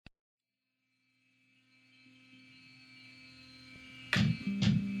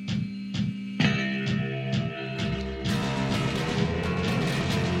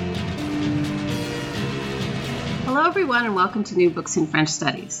everyone, and welcome to New Books in French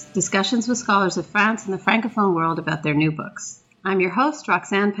Studies, discussions with scholars of France and the Francophone world about their new books. I'm your host,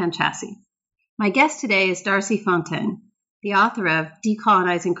 Roxanne Panchasi. My guest today is Darcy Fontaine, the author of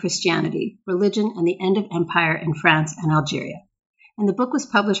Decolonizing Christianity, Religion and the End of Empire in France and Algeria. And the book was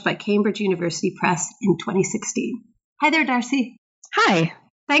published by Cambridge University Press in 2016. Hi there, Darcy. Hi.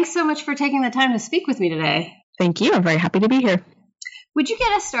 Thanks so much for taking the time to speak with me today. Thank you. I'm very happy to be here. Would you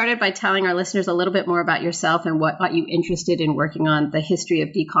get us started by telling our listeners a little bit more about yourself and what got you interested in working on the history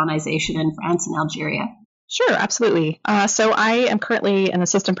of decolonization in France and Algeria? Sure, absolutely. So I am currently an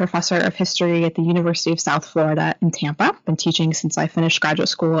assistant professor of history at the University of South Florida in Tampa. I've been teaching since I finished graduate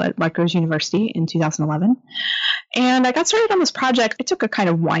school at Rutgers University in 2011. And I got started on this project. It took a kind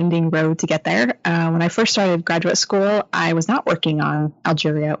of winding road to get there. When I first started graduate school, I was not working on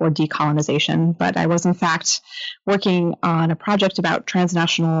Algeria or decolonization, but I was in fact working on a project about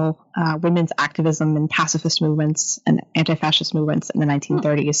transnational women's activism and pacifist movements and anti-fascist movements in the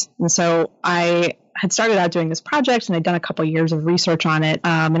 1930s. And so I had started out doing this project and I'd done a couple of years of research on it,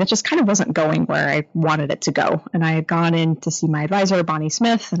 and it just kind of wasn't going where I wanted it to go. And I had gone in to see my advisor, Bonnie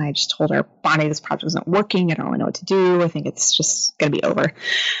Smith, and I just told her, Bonnie, this project isn't working. I don't really know what to do. I think it's just going to be over.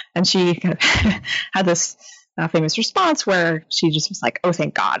 And she kind of had this famous response where she just was like, oh,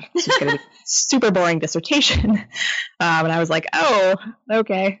 thank God. This is going to be a super boring dissertation. And I was like, oh,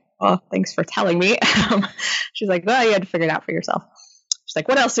 okay. Well, thanks for telling me. She's like, well, you had to figure it out for yourself. She's like,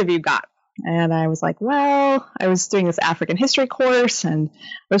 what else have you got? And I was like, well, I was doing this African history course, and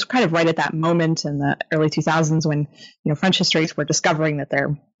it was kind of right at that moment in the early 2000s when, French historians were discovering that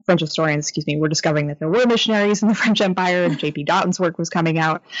French historians, were discovering that there were missionaries in the French Empire, and J.P. Daughton's work was coming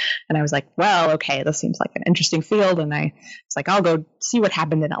out. And I was like, well, okay, this seems like an interesting field. And I was like, I'll go see what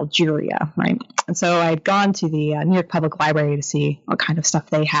happened in Algeria, right? And so I had gone to the New York Public Library to see what kind of stuff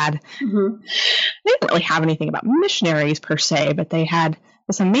they had. Mm-hmm. They didn't really have anything about missionaries per se, but they had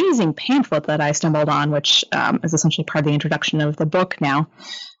this amazing pamphlet that I stumbled on, which is essentially part of the introduction of the book now,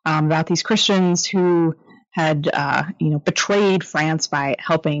 about these Christians who had, betrayed France by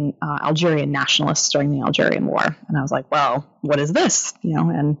helping Algerian nationalists during the Algerian War. And I was like, well, what is this?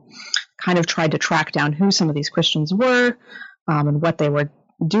 And kind of tried to track down who some of these Christians were and what they were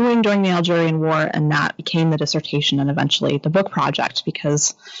doing during the Algerian War, and that became the dissertation and eventually the book project,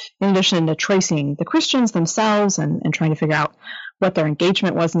 because in addition to tracing the Christians themselves and trying to figure out what their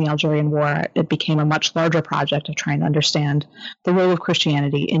engagement was in the Algerian War, it became a much larger project of trying to understand the role of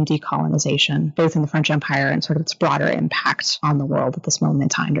Christianity in decolonization, both in the French Empire and sort of its broader impact on the world at this moment in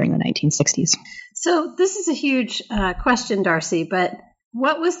time during the 1960s. So this is a huge question, Darcy, but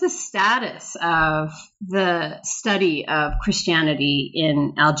what was the status of the study of Christianity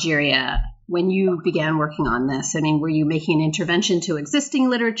in Algeria when you began working on this? I mean, were you making an intervention to existing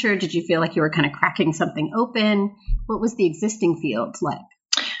literature? Did you feel like you were kind of cracking something open? What was the existing field like?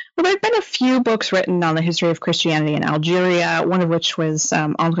 Well, there have been a few books written on the history of Christianity in Algeria, one of which was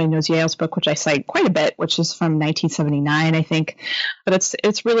André Nozier's book, which I cite quite a bit, which is from 1979, I think. But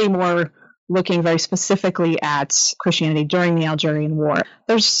it's really more looking very specifically at Christianity during the Algerian War.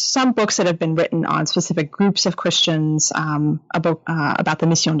 There's some books that have been written on specific groups of Christians, about the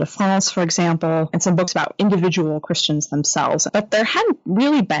Mission de France, for example, and some books about individual Christians themselves. But there hadn't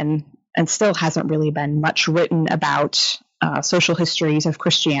really been, and still hasn't really been, much written about social histories of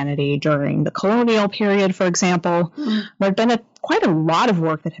Christianity during the colonial period, for example. Mm. There had been quite a lot of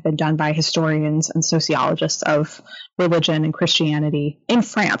work that had been done by historians and sociologists of religion and Christianity in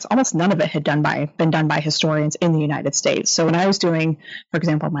France. Almost none of it had been done by historians in the United States. So when I was doing, for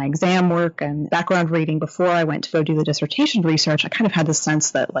example, my exam work and background reading before I went to go do the dissertation research, I kind of had the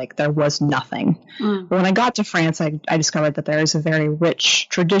sense that there was nothing. Mm. But when I got to France, I discovered that there is a very rich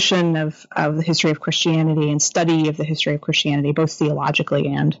tradition of the history of Christianity and study of the history of Christianity, both theologically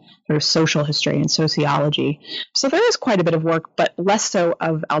and sort of social history and sociology. So there is quite a bit of work, but less so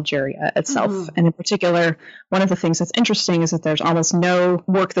of Algeria itself. Mm-hmm. And in particular, one of the things that's interesting is that there's almost no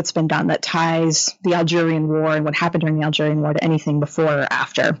work that's been done that ties the Algerian War and what happened during the Algerian War to anything before or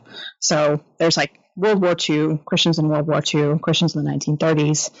after. So there's World War II, Christians in World War II, Christians in the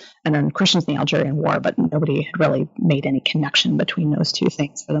 1930s, and then Christians in the Algerian War, but nobody had really made any connection between those two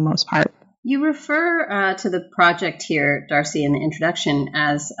things for the most part. You refer to the project here, Darcy, in the introduction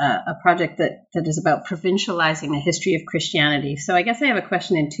as a project that is about provincializing the history of Christianity. So I guess I have a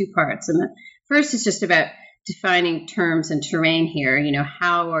question in two parts. And the first is just about defining terms and terrain here.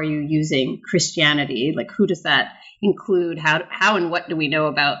 How are you using Christianity? Who does that include? How and what do we know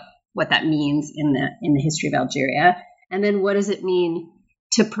about what that means in the history of Algeria? And then what does it mean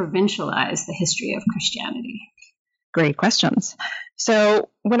to provincialize the history of Christianity? Great questions. So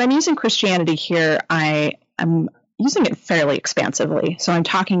when I'm using Christianity here, I am using it fairly expansively. So I'm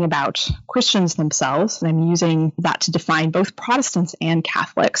talking about Christians themselves, and I'm using that to define both Protestants and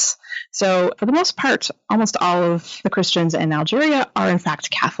Catholics. So for the most part, almost all of the Christians in Algeria are in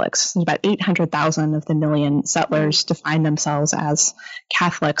fact Catholics. There's about 800,000 of the million settlers define themselves as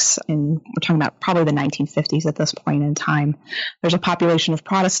Catholics, and we're talking about probably the 1950s at this point in time. There's a population of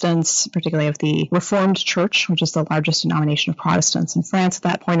Protestants, particularly of the Reformed Church, which is the largest denomination of Protestants in France at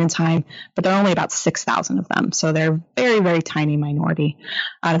that point in time, but there are only about 6,000 of them. So they're a very, very tiny minority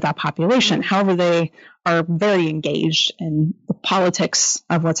out of that population. However, they are very engaged in the politics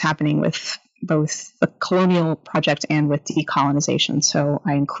of what's happening with both the colonial project and with decolonization. So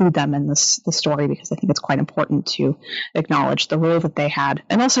I include them in the story because I think it's quite important to acknowledge the role that they had,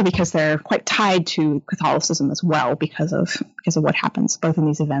 and also because they're quite tied to Catholicism as well because of what happens both in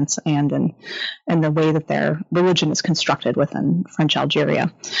these events and in the way that their religion is constructed within French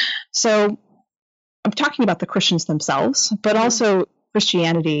Algeria. So I'm talking about the Christians themselves, but also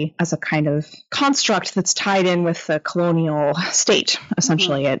Christianity as a kind of construct that's tied in with the colonial state,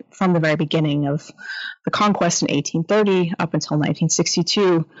 essentially, from the very beginning of the conquest in 1830 up until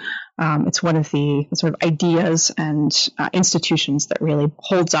 1962. It's one of the sort of ideas and institutions that really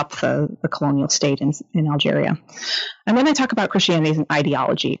holds up the colonial state in Algeria. And when I talk about Christianity as an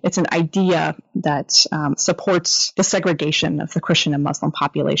ideology, it's an idea that supports the segregation of the Christian and Muslim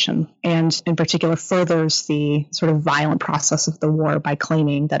population, and in particular furthers the sort of violent process of the war by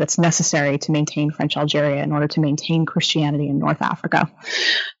claiming that it's necessary to maintain French Algeria in order to maintain Christianity in North Africa.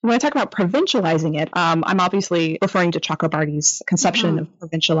 When I talk about provincializing it, I'm obviously referring to Chakrabarty's conception of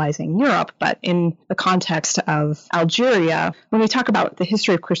provincializing Europe, but in the context of Algeria, when we talk about the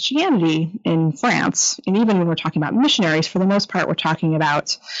history of Christianity in France, and even when we're talking about missionaries, for the most part, we're talking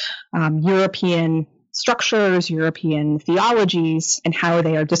about European structures, European theologies, and how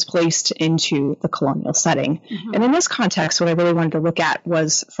they are displaced into the colonial setting. And in this context, what I really wanted to look at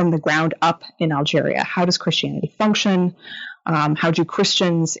was from the ground up in Algeria. How does Christianity function? How do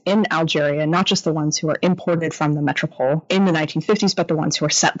Christians in Algeria, not just the ones who are imported from the metropole in the 1950s, but the ones who are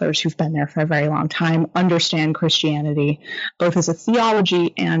settlers who've been there for a very long time, understand Christianity both as a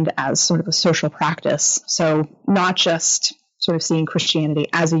theology and as sort of a social practice? So not just sort of seeing Christianity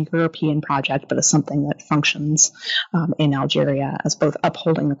as a European project, but as something that functions in Algeria as both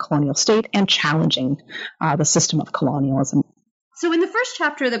upholding the colonial state and challenging the system of colonialism. So in the first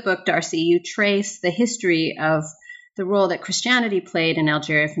chapter of the book, Darcy, you trace the history of the role that Christianity played in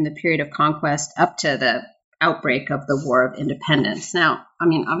Algeria from the period of conquest up to the outbreak of the War of Independence. Now, I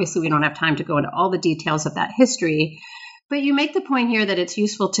mean, obviously we don't have time to go into all the details of that history, but you make the point here that it's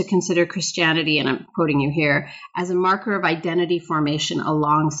useful to consider Christianity, and I'm quoting you here, as a marker of identity formation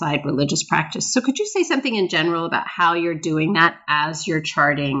alongside religious practice. So could you say something in general about how you're doing that as you're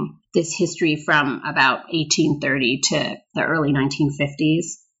charting this history from about 1830 to the early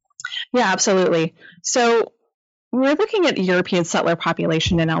 1950s? Yeah, absolutely. So we're looking at the European settler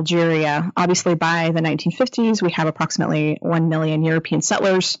population in Algeria. Obviously, by the 1950s, we have approximately 1 million European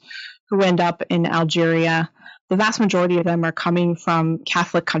settlers who end up in Algeria. The vast majority of them are coming from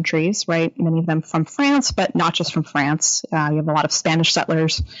Catholic countries, right? Many of them from France, but not just from France. You have a lot of Spanish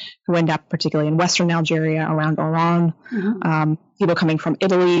settlers who end up particularly in Western Algeria around Oran. People coming from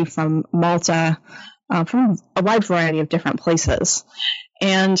Italy, from Malta, from a wide variety of different places.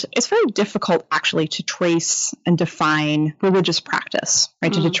 And it's very difficult actually to trace and define religious practice,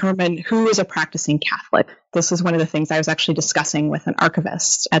 right? To determine who is a practicing Catholic. This is one of the things I was actually discussing with an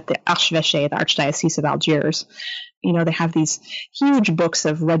archivist at the Archevêché, the Archdiocese of Algiers. You know, they have these huge books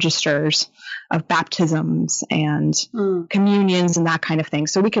of registers of baptisms and communions and that kind of thing.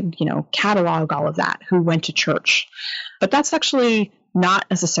 So we could, catalog all of that, who went to church. But that's actually not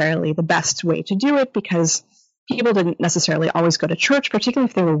necessarily the best way to do it, because people didn't necessarily always go to church, particularly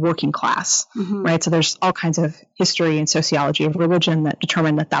if they were working class, right? So there's all kinds of history and sociology of religion that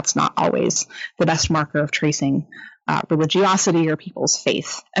determine that that's not always the best marker of tracing religiosity or people's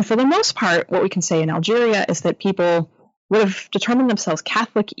faith. And for the most part, what we can say in Algeria is that people would have determined themselves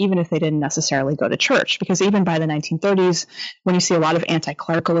Catholic even if they didn't necessarily go to church, because even by the 1930s, when you see a lot of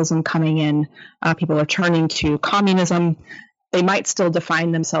anti-clericalism coming in, people are turning to communism, they might still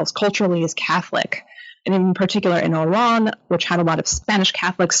define themselves culturally as Catholic. And in particular in Oran, which had a lot of Spanish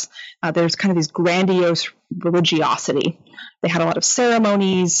Catholics, there's kind of this grandiose religiosity. They had a lot of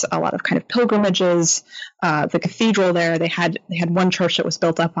ceremonies, a lot of kind of pilgrimages. The cathedral there, they had one church that was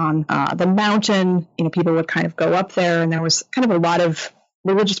built up on the mountain. People would kind of go up there, and there was kind of a lot of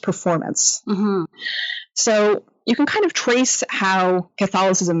religious performance. So you can kind of trace how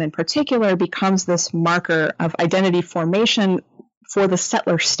Catholicism in particular becomes this marker of identity formation for the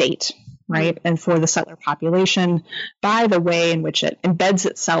settler state. right? And for the settler population by the way in which it embeds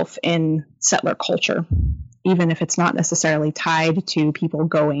itself in settler culture, even if it's not necessarily tied to people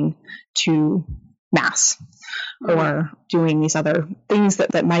going to Mass or doing these other things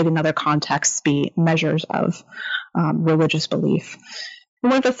that might in other contexts be measures of religious belief.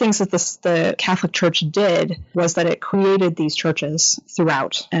 One of the things that the Catholic Church did was that it created these churches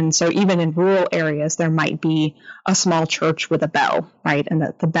throughout. And so even in rural areas, there might be a small church with a bell, right? And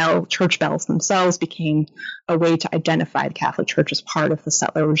that the church bells themselves became a way to identify the Catholic Church as part of the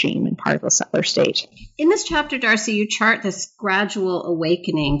settler regime and part of the settler state. In this chapter, Darcy, you chart this gradual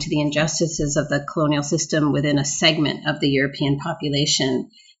awakening to the injustices of the colonial system within a segment of the European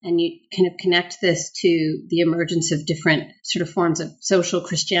population. And you kind of connect this to the emergence of different sort of forms of social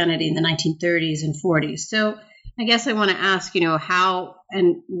Christianity in the 1930s and 40s. So I guess I want to ask, how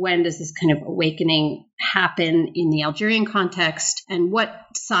and when does this kind of awakening happen in the Algerian context? And what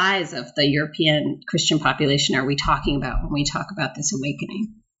size of the European Christian population are we talking about when we talk about this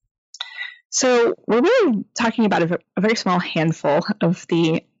awakening? So we're really talking about a very small handful of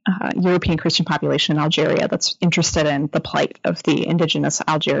the European Christian population in Algeria that's interested in the plight of the indigenous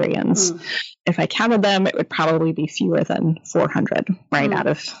Algerians. If I counted them, it would probably be fewer than 400, right, out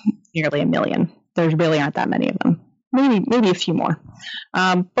of nearly 1 million. There really aren't that many of them. Maybe a few more.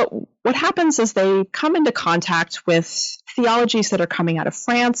 But what happens is they come into contact with theologies that are coming out of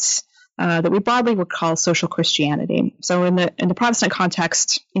France, that we broadly would call social Christianity. So in the Protestant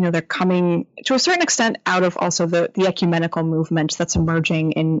context, they're coming to a certain extent out of also the ecumenical movement that's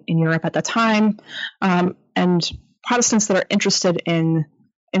emerging in Europe at the time, and Protestants that are interested in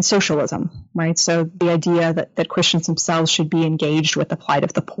socialism, right? So the idea that Christians themselves should be engaged with the plight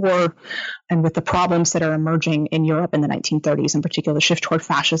of the poor and with the problems that are emerging in Europe in the 1930s, in particular the shift toward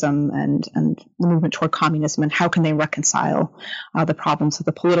fascism and the movement toward communism, and how can they reconcile the problems of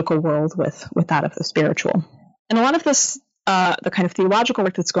the political world with that of the spiritual. And a lot of this, the kind of theological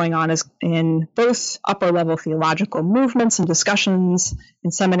work that's going on is in both upper-level theological movements and discussions in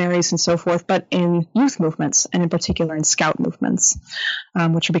seminaries and so forth, but in youth movements, and in particular in scout movements,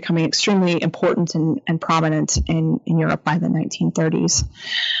 which are becoming extremely important and prominent in Europe by the 1930s.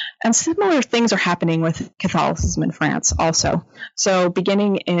 And similar things are happening with Catholicism in France also. So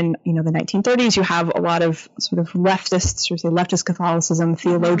beginning in the 1930s, you have a lot of sort of leftist Catholicism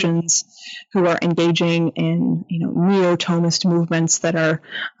theologians who are engaging in neo-Thomist movements that are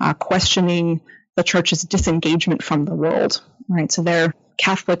questioning the church's disengagement from the world, right? So they're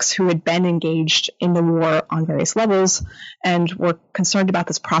Catholics who had been engaged in the war on various levels and were concerned about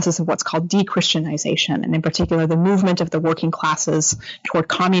this process of what's called de-Christianization, and in particular the movement of the working classes toward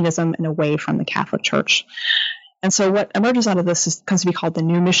communism and away from the Catholic Church. And so what emerges out of this comes to be called the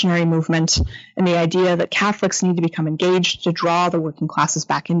New Missionary Movement, and the idea that Catholics need to become engaged to draw the working classes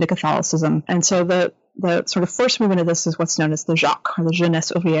back into Catholicism. And so the sort of first movement of this is what's known as the JOC, or the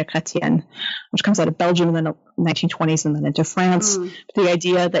Jeunesse Ouvrière Chrétienne, which comes out of Belgium in the 1920s and then into France. The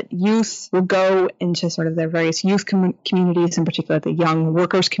idea that youth will go into sort of their various youth communities, in particular the young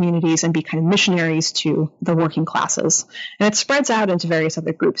workers' communities, and be kind of missionaries to the working classes. And it spreads out into various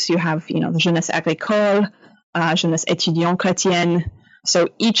other groups. You have, the Jeunesse Agricole, Jeunesse Étudiante Chrétienne. So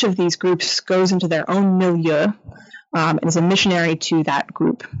each of these groups goes into their own milieu and is a missionary to that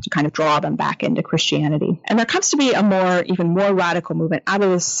group to kind of draw them back into Christianity. And there comes to be even more radical movement out of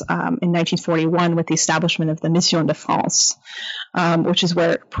this in 1941 with the establishment of the Mission de France, which is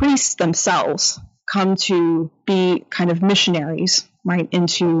where priests themselves come to be kind of missionaries, right,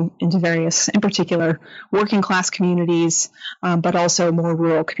 into various, in particular, working class communities, but also more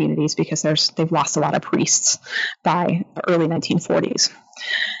rural communities, because they've lost a lot of priests by the early 1940s.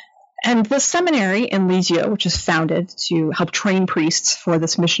 And the seminary in Lisieux, which is founded to help train priests for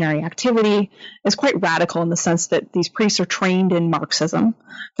this missionary activity, is quite radical in the sense that these priests are trained in Marxism.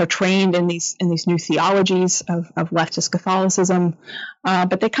 They're trained in these new theologies of leftist Catholicism,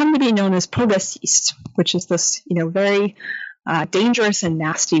 but they come to be known as progressistes, which is this very dangerous and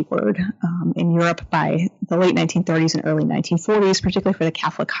nasty word in Europe by the late 1930s and early 1940s, particularly for the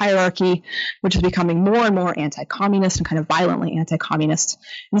Catholic hierarchy, which is becoming more and more anti-communist and kind of violently anti-communist.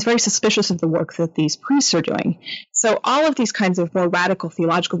 And it's very suspicious of the work that these priests are doing. So all of these kinds of more radical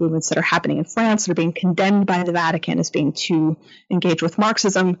theological movements that are happening in France that are being condemned by the Vatican as being too engaged with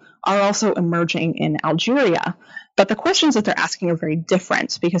Marxism are also emerging in Algeria. But the questions that they're asking are very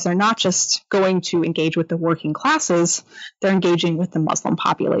different, because they're not just going to engage with the working classes, they're engaging with the Muslim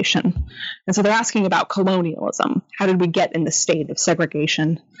population. And so they're asking about colonialism. How did we get in the state of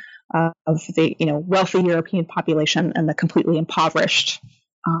segregation of the wealthy European population and the completely impoverished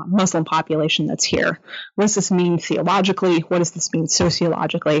Muslim population that's here. What does this mean theologically? What does this mean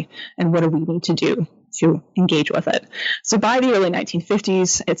sociologically? And what do we need to do to engage with it? So by the early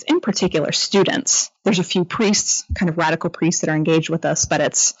 1950s, it's in particular students. There's a few priests, kind of radical priests that are engaged with us, but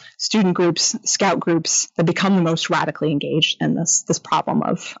it's student groups, scout groups that become the most radically engaged in this problem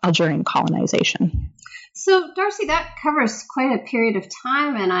of Algerian colonization. So, Darcy, that covers quite a period of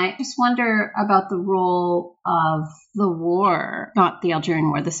time, and I just wonder about the role of the war, not the Algerian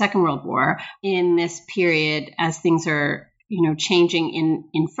War, the Second World War, in this period as things are, changing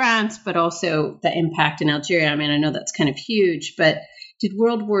in France, but also the impact in Algeria. I mean, I know that's kind of huge, but did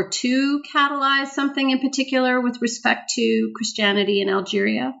World War II catalyze something in particular with respect to Christianity in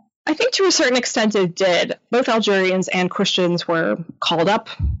Algeria? I think to a certain extent it did. Both Algerians and Christians were called up.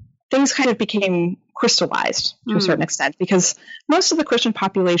 Things kind of became crystallized to a certain extent because most of the Christian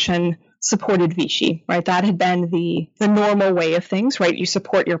population supported Vichy, right? That had been the normal way of things, right? You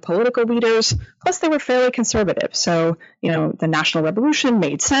support your political leaders, plus they were fairly conservative. So, the National Revolution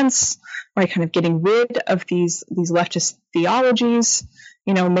made sense, right? Kind of getting rid of these leftist theologies,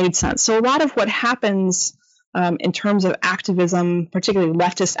 made sense. So a lot of what happens in terms of activism, particularly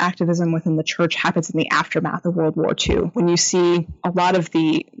leftist activism within the church, happens in the aftermath of World War II. When you see a lot of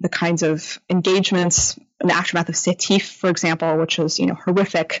the kinds of engagements in the aftermath of Sétif, for example, which was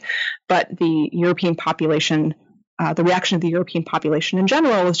horrific, but the European population, the reaction of the European population in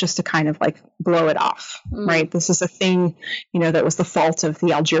general was just to kind of like blow it off, right? This is a thing, that was the fault of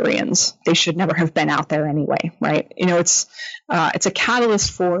the Algerians. They should never have been out there anyway, right? It's a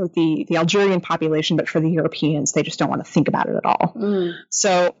catalyst for the Algerian population, but for the Europeans, they just don't want to think about it at all.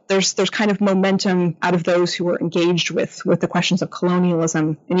 So there's kind of momentum out of those who were engaged with the questions of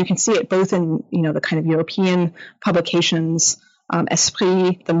colonialism, and you can see it both in the kind of European publications.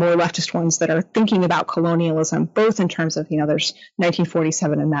 Esprit, the more leftist ones that are thinking about colonialism, both in terms of, there's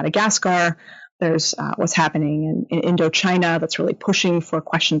 1947 in Madagascar, there's what's happening in Indochina that's really pushing for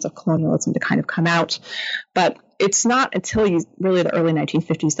questions of colonialism to kind of come out. But it's not until really the early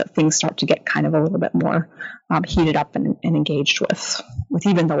 1950s that things start to get kind of a little bit more heated up and engaged with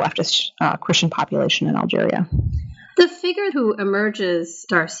even the leftist Christian population in Algeria. The figure who emerges,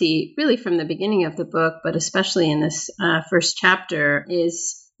 Darcy, really from the beginning of the book, but especially in this first chapter,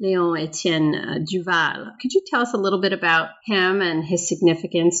 is Léon Etienne Duval. Could you tell us a little bit about him and his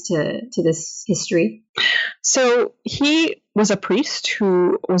significance to this history? So he was a priest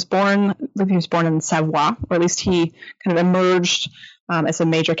who was born in Savoie, or at least he kind of emerged as a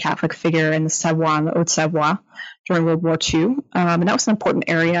major Catholic figure in the Savoie and the Haute-Savoie during World War II. And that was an important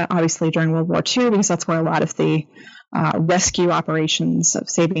area, obviously, during World War II, because that's where a lot of the rescue operations of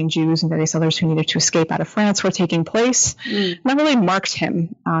saving Jews and various others who needed to escape out of France were taking place. And that really marked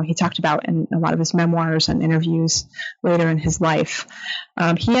him. He talked about in a lot of his memoirs and interviews later in his life.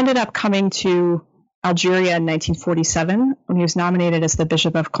 He ended up coming to Algeria in 1947 when he was nominated as the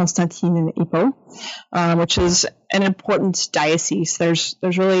Bishop of Constantine and Hippo, which is an important diocese. There's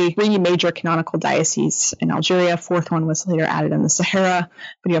really 3 major canonical dioceses in Algeria. 4th one was later added in the Sahara.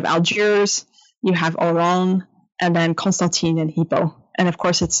 But you have Algiers, you have Oran, and then Constantine and Hippo. And of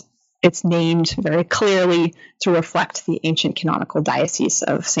course, it's named very clearly to reflect the ancient canonical diocese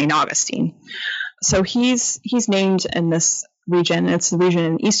of St. Augustine. So he's named in this region. It's the region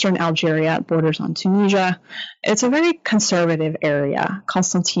in eastern Algeria. It borders on Tunisia. It's a very conservative area.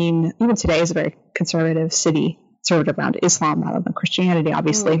 Constantine, even today, is a very conservative city, conservative around Islam rather than Christianity,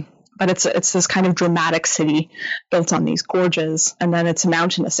 obviously. But it's this kind of dramatic city built on these gorges. And then it's a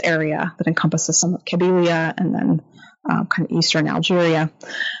mountainous area that encompasses some of Kabylia and then kind of eastern Algeria.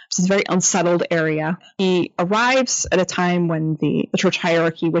 It's a very unsettled area. He arrives at a time when the church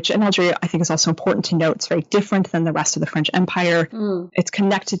hierarchy, which in Algeria I think is also important to note, it's very different than the rest of the French Empire. It's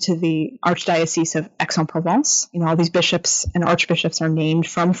connected to the Archdiocese of Aix-en-Provence. All these bishops and archbishops are named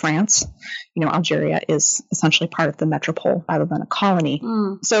from France. Algeria is essentially part of the metropole rather than a colony.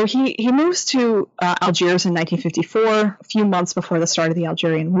 So he moves to Algiers in 1954, a few months before the start of the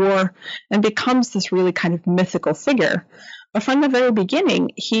Algerian War, and becomes this really kind of mythical figure. But from the very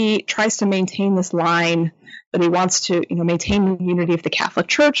beginning, he tries to maintain this line that he wants to, maintain the unity of the Catholic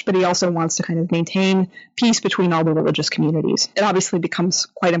Church, but he also wants to kind of maintain peace between all the religious communities. It obviously becomes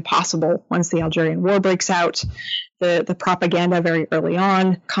quite impossible once the Algerian War breaks out. The propaganda very early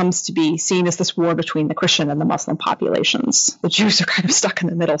on comes to be seen as this war between the Christian and the Muslim populations. The Jews are kind of stuck in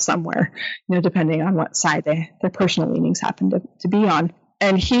the middle somewhere, depending on what side their personal leanings happen to be on.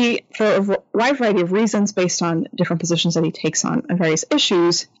 And he, for a wide variety of reasons, based on different positions that he takes on various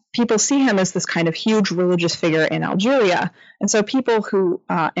issues, people see him as this kind of huge religious figure in Algeria. And so people who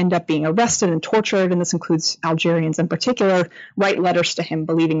end up being arrested and tortured, and this includes Algerians in particular, write letters to him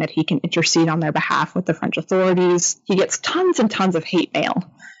believing that he can intercede on their behalf with the French authorities. He gets tons and tons of hate mail.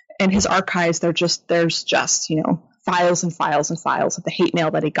 In his archives, there's just, files and files and files of the hate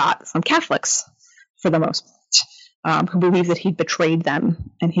mail that he got from Catholics, for the most part, who believe that he betrayed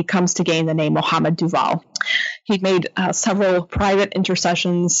them. And he comes to gain the name Mohammed Duval. He'd made several private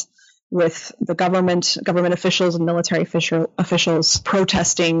intercessions with the government officials and military officials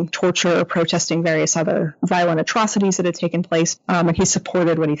protesting torture, protesting various other violent atrocities that had taken place. And he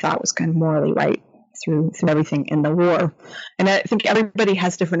supported what he thought was kind of morally right through everything in the war. And I think everybody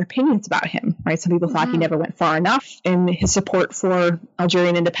has different opinions about him, right? Some people thought he never went far enough in his support for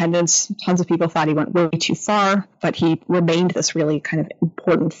Algerian independence. Tons of people thought he went way too far, but he remained this really kind of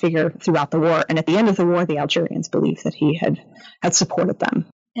important figure throughout the war. And at the end of the war, the Algerians believed that he had supported them.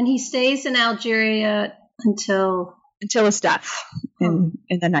 And he stays in Algeria until his death in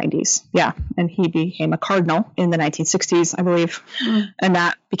the 90s. Yeah. And he became a cardinal in the 1960s, I believe. And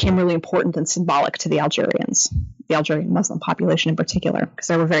that became really important and symbolic to the Algerians, the Algerian Muslim population in particular, because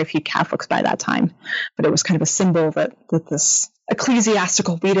there were very few Catholics by that time. But it was kind of a symbol that this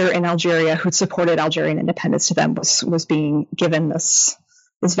ecclesiastical leader in Algeria who'd supported Algerian independence to them was being given this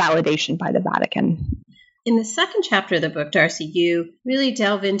validation by the Vatican. In the second chapter of the book, Darcy, you really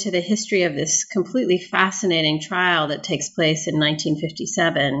delve into the history of this completely fascinating trial that takes place in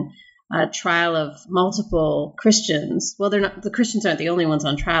 1957, a trial of multiple Christians. Well, the Christians aren't the only ones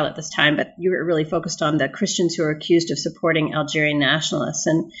on trial at this time, but you were really focused on the Christians who are accused of supporting Algerian nationalists.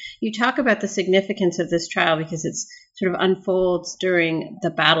 And you talk about the significance of this trial because it's sort of unfolds during the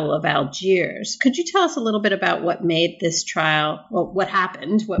Battle of Algiers. Could you tell us a little bit about what made this trial, what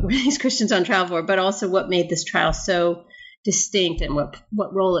happened, what were these Christians on trial for, but also what made this trial so distinct and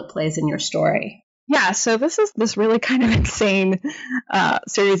what role it plays in your story? Yeah, so this is this really kind of insane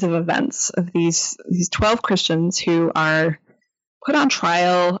series of events of these 12 Christians who are put on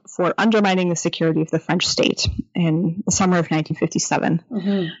trial for undermining the security of the French state in the summer of 1957.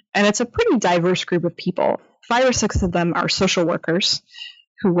 And it's a pretty diverse group of people. 5 or 6 of them are social workers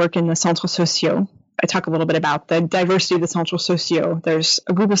who work in the centres sociaux. I talk a little bit about the diversity of the centres sociaux. There's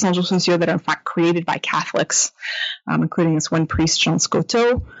a group of centres sociaux that are in fact created by Catholics, including this one priest, Jean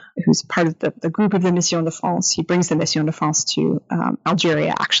Scoteau, who's part of the group of the Mission de France. He brings the Mission de France to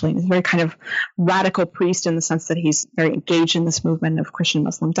Algeria, actually. And he's a very kind of radical priest in the sense that he's very engaged in this movement of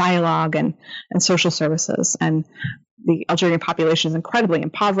Christian-Muslim dialogue and social services. And the Algerian population is incredibly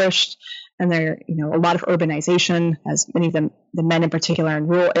impoverished. And there, a lot of urbanization, as many of them, the men in particular in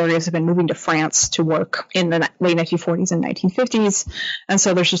rural areas, have been moving to France to work in the late 1940s and 1950s. And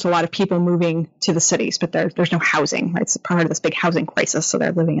so there's just a lot of people moving to the cities, but there's no housing, right? It's part of this big housing crisis. So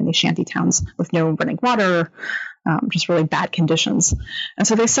they're living in these shanty towns with no running water, just really bad conditions. And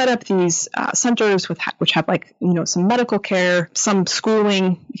so they set up these centers which have some medical care, some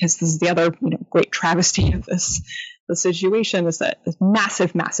schooling, because this is the other, great travesty of this. The situation is that there's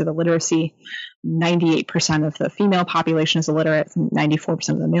massive illiteracy. 98% of the female population is illiterate, 94%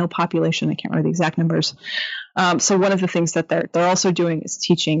 of the male population. I can't remember the exact numbers. So one of the things that they're also doing is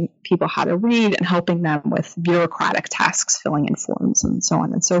teaching people how to read and helping them with bureaucratic tasks, filling in forms and so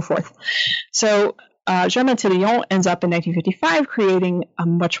on and so forth. So Germaine Tillion ends up in 1955 creating a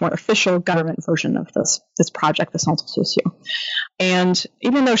much more official government version of this project, the Centres Sociaux. And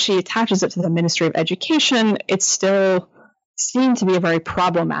even though she attaches it to the Ministry of Education, it's still seen to be a very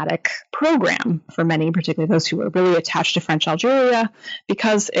problematic program for many, particularly those who are really attached to French Algeria,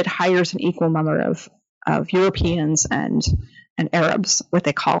 because it hires an equal number of Europeans and Arabs, what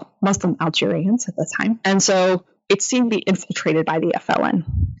they call Muslim Algerians at the time. And so it's seen to be infiltrated by the FLN.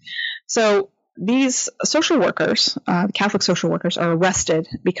 So these social workers, Catholic social workers, are arrested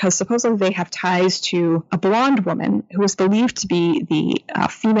because supposedly they have ties to a blonde woman who is believed to be the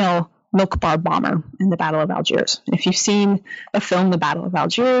female milk bar bomber in the Battle of Algiers. And if you've seen the film The Battle of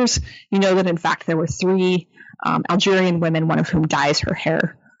Algiers, you know that in fact there were 3 Algerian women, one of whom dyes her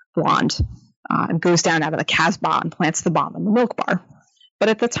hair blonde and goes down out of the Casbah and plants the bomb in the milk bar. But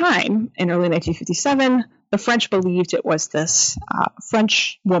at the time, in early 1957, the French believed it was this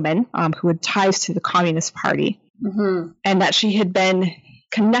French woman who had ties to the Communist Party, and that she had been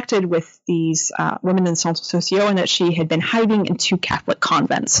connected with these women in Centres Sociaux, and that she had been hiding in 2 Catholic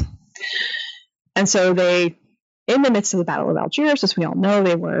convents. And so they, in the midst of the Battle of Algiers, as we all know,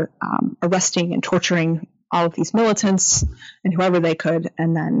 they were arresting and torturing all of these militants and whoever they could,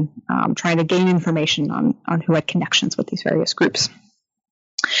 and then trying to gain information on who had connections with these various groups.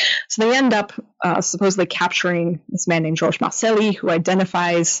 So they end up supposedly capturing this man named Georges Marcelli, who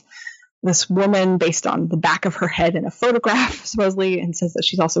identifies this woman based on the back of her head in a photograph, supposedly, and says that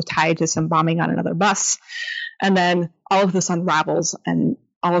she's also tied to some bombing on another bus. And then all of this unravels, and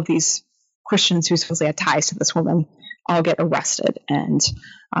all of these Christians who supposedly had ties to this woman all get arrested. And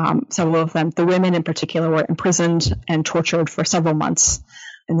several of them, the women in particular, were imprisoned and tortured for several months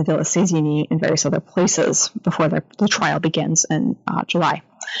in the Villa Césigny and various other places before the trial begins in July.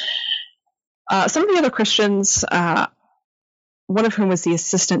 Some of the other Christians, one of whom was the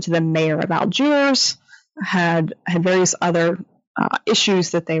assistant to the mayor of Algiers, had various other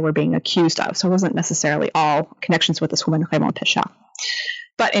issues that they were being accused of. So it wasn't necessarily all connections with this woman, Raymond Péchat.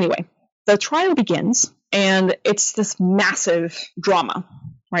 But anyway, the trial begins, and it's this massive drama,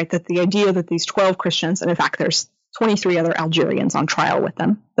 right? That the idea that these 12 Christians, and in fact, there's 23 other Algerians on trial with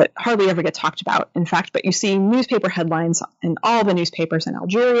them that hardly ever get talked about, in fact, but you see newspaper headlines in all the newspapers in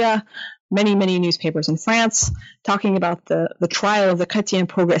Algeria, many, many newspapers in France, talking about the trial of the Chrétiens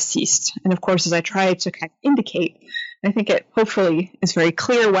progressistes. And of course, as I try to kind of indicate, I think it hopefully is very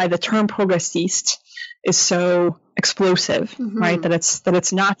clear why the term progressiste is so explosive, right? That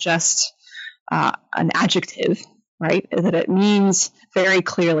it's not just an adjective, right? That it means very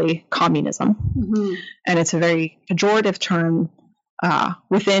clearly communism. And it's a very pejorative term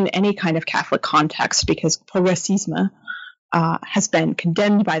within any kind of Catholic context, because progressisme has been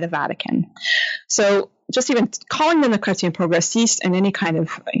condemned by the Vatican. So just even calling them the Chrétiens progressistes in any kind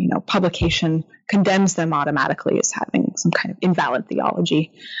of publication condemns them automatically as having some kind of invalid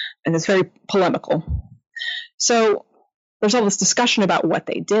theology, and it's very polemical. So there's all this discussion about what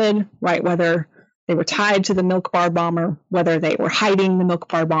they did, right? Whether they were tied to the milk bar bomber, whether they were hiding the milk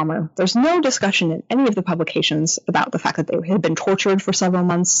bar bomber. There's no discussion in any of the publications about the fact that they had been tortured for several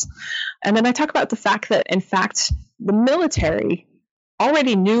months. And then I talk about the fact that, in fact, the military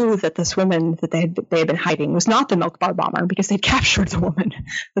already knew that this woman that they had been hiding was not the milk bar bomber, because they'd captured the woman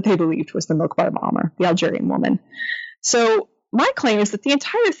that they believed was the milk bar bomber, the Algerian woman. So my claim is that the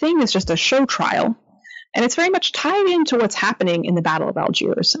entire thing is just a show trial. And it's very much tied into what's happening in the Battle of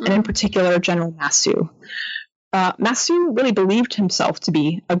Algiers, and in particular, General Massou. Massou really believed himself to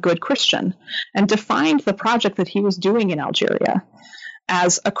be a good Christian and defined the project that he was doing in Algeria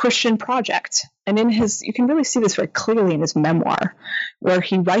as a Christian project. And you can really see this very clearly in his memoir, where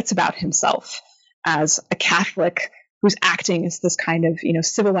he writes about himself as a Catholic who's acting as this kind of,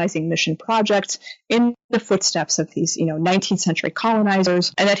 civilizing mission project in the footsteps of these, 19th century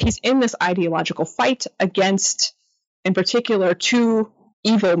colonizers, and that he's in this ideological fight against, in particular, two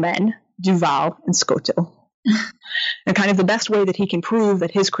evil men, Duval and Scoto. And kind of the best way that he can prove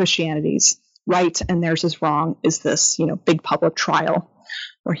that his Christianity's right and theirs is wrong is this, big public trial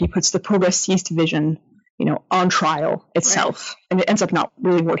where he puts the progressist vision on trial itself. Right. And it ends up not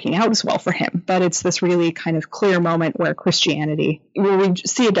really working out as well for him. But it's this really kind of clear moment where we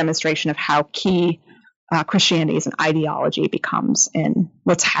see a demonstration of how key Christianity as an ideology becomes in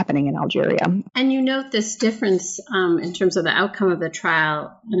what's happening in Algeria. And you note this difference in terms of the outcome of the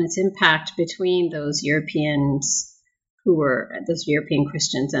trial and its impact between those Europeans those European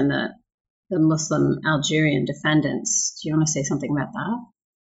Christians and the Muslim Algerian defendants. Do you want to say something about that?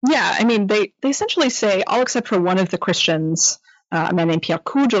 Yeah, I mean, they essentially say, all except for one of the Christians, a man named Pierre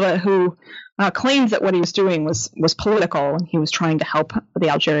Coudre, who claimed that what he was doing was political, and he was trying to help the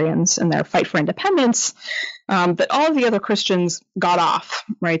Algerians in their fight for independence, that all of the other Christians got off,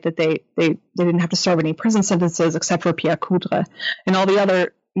 right, that they didn't have to serve any prison sentences except for Pierre Coudre, and all the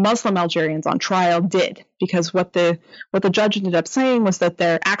other Muslim Algerians on trial did, because what the judge ended up saying was that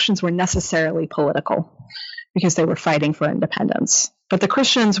their actions were necessarily political, because they were fighting for independence. But the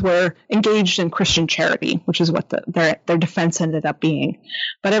Christians were engaged in Christian charity, which is what their defense ended up being.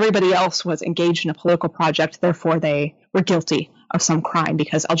 But everybody else was engaged in a political project, therefore they were guilty of some crime,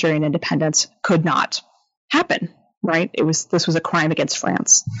 because Algerian independence could not happen, right? This was a crime against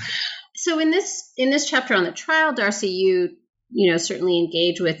France. So in this chapter on the trial, Darcy, you certainly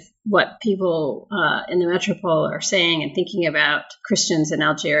engage with what people in the metropole are saying and thinking about Christians in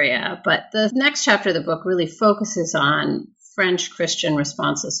Algeria. But the next chapter of the book really focuses on French Christian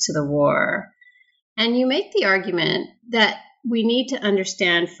responses to the war. And you make the argument that we need to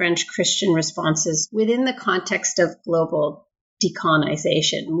understand French Christian responses within the context of global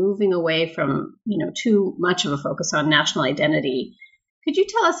decolonization, moving away from, too much of a focus on national identity. Could you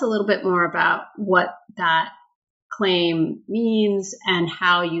tell us a little bit more about what that claim means and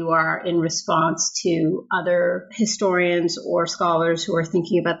how you are in response to other historians or scholars who are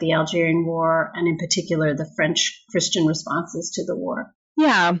thinking about the Algerian War, and in particular the French Christian responses to the war?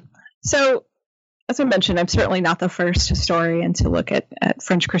 Yeah. So as I mentioned, I'm certainly not the first historian to look at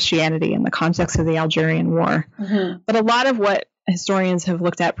French Christianity in the context of the Algerian War. Mm-hmm. But a lot of what historians have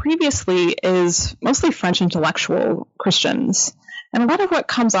looked at previously is mostly French intellectual Christians. And a lot of what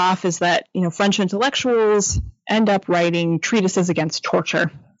comes off is that, French intellectuals end up writing treatises against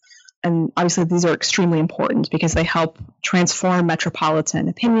torture. And obviously these are extremely important because they help transform metropolitan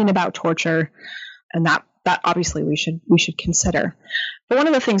opinion about torture. And that obviously we should consider. But one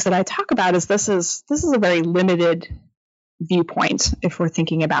of the things that I talk about is this is a very limited viewpoint if we're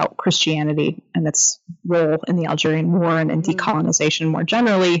thinking about Christianity and its role in the Algerian War and in decolonization more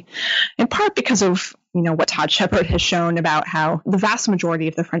generally, in part because of what Todd Shepard has shown about how the vast majority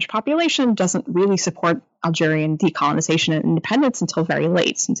of the French population doesn't really support Algerian decolonization and independence until very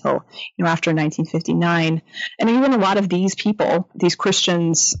late, until after 1959. And even a lot of these people, these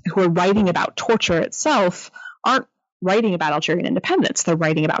Christians who are writing about torture itself, aren't writing about Algerian independence. They're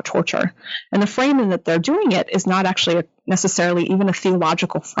writing about torture. And the frame in that they're doing it is not actually necessarily even a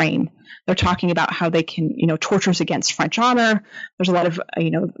theological frame. They're talking about how they can, tortures against French honor. There's a lot of,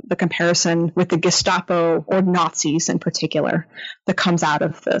 the comparison with the Gestapo or Nazis in particular that comes out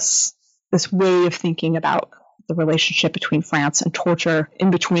of this way of thinking about the relationship between France and torture in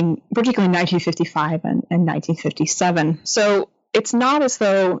between, particularly 1955 and 1957. So it's not as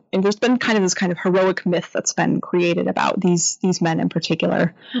though, and there's been this heroic myth that's been created about these men in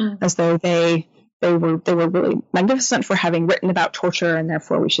particular, as though they were really magnificent for having written about torture, and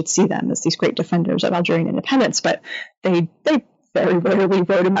therefore we should see them as these great defenders of Algerian independence. But they very rarely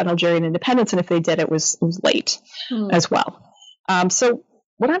wrote about Algerian independence, and if they did, it was late as well. So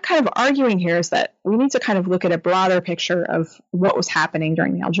what I'm arguing here is that we need to look at a broader picture of what was happening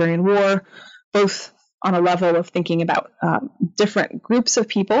during the Algerian War, both on a level of thinking about different groups of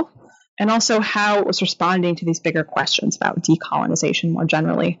people, and also how it was responding to these bigger questions about decolonization more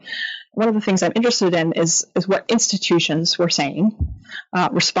generally. One of the things I'm interested in is what institutions were saying,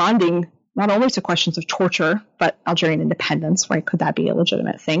 responding not only to questions of torture, but Algerian independence, right? Could that be a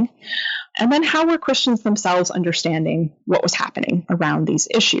legitimate thing? And then how were Christians themselves understanding what was happening around these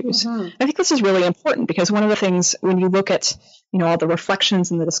issues? Mm-hmm. I think this is really important because one of the things, when you look at, all the reflections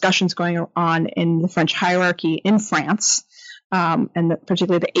and the discussions going on in the French hierarchy in France, and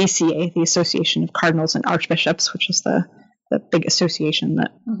particularly the ACA, the Association of Cardinals and Archbishops, which is the big association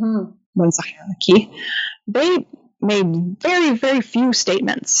that runs the hierarchy, they made very, very few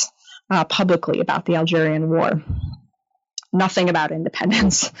statements publicly about the Algerian War. Nothing about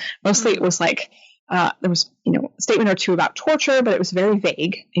independence. Mostly it was there was, a statement or two about torture, but it was very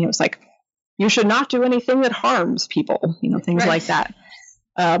vague. It was like, you should not do anything that harms people, things like that.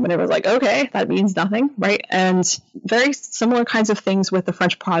 And it was like, okay, that means nothing, right? And very similar kinds of things with the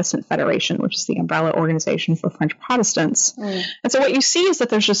French Protestant Federation, which is the umbrella organization for French Protestants. And so what you see is that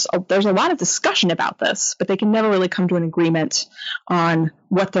there's a lot of discussion about this, but they can never really come to an agreement on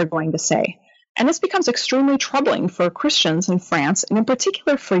what they're going to say. And this becomes extremely troubling for Christians in France, and in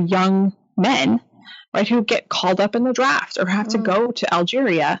particular for young men, right, who get called up in the draft or have to go to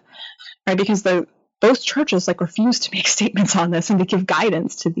Algeria, right, because both churches refuse to make statements on this and to give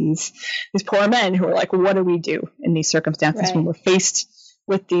guidance to these poor men who are like, well, what do we do in these circumstances when we're faced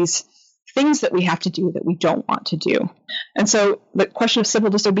with these things that we have to do that we don't want to do? And so the question of civil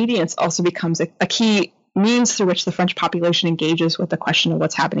disobedience also becomes a key means through which the French population engages with the question of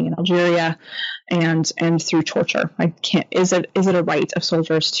what's happening in Algeria and through torture. Is it a right of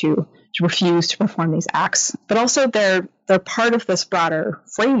soldiers to refuse to perform these acts? But also they're part of this broader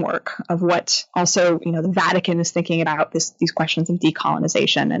framework of what also, the Vatican is thinking about these questions of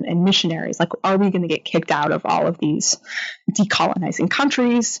decolonization and missionaries. Like, are we going to get kicked out of all of these decolonizing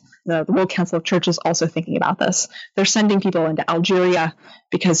countries? The World Council of Churches also thinking about this. They're sending people into Algeria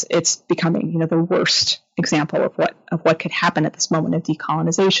because it's becoming, the worst example of what could happen at this moment of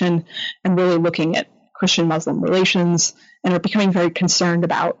decolonization, and really looking at Christian-Muslim relations, and are becoming very concerned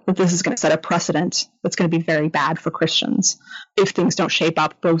about that this is going to set a precedent that's going to be very bad for Christians if things don't shape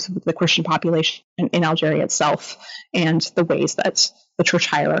up, both with the Christian population in Algeria itself and the ways that the church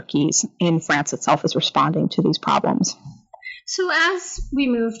hierarchies in France itself is responding to these problems. So as we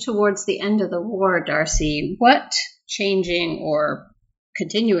move towards the end of the war, Darcy, what changing or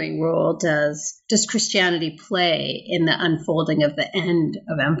continuing role does Christianity play in the unfolding of the end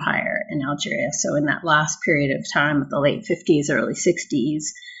of empire in Algeria? So in that last period of time of the late 50s, early 60s,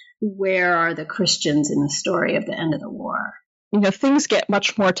 where are the Christians in the story of the end of the war? Things get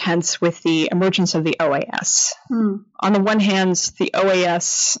much more tense with the emergence of the OAS. On the one hand, the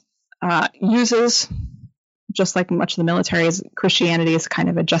OAS uses, just like much of the military, Christianity as kind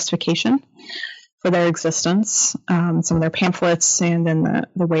of a justification for their existence, some of their pamphlets, and in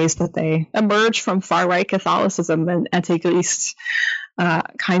the ways that they emerge from far-right Catholicism and anti-Christ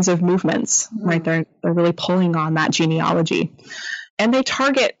kinds of movements, right? They're really pulling on that genealogy. And they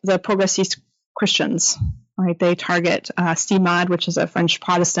target the progressist Christians, right? They target CIMAD, which is a French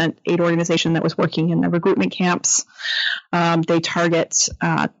Protestant aid organization that was working in the recruitment camps. They target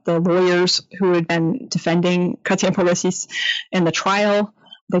the lawyers who had been defending Chrétiens Progressistes in the trial.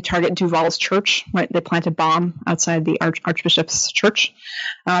 They target Duval's church, right? They plant a bomb outside the Archbishop's church.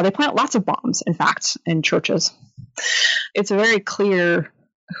 They plant lots of bombs, in fact, in churches. It's very clear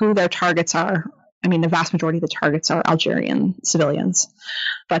who their targets are. I mean, the vast majority of the targets are Algerian civilians,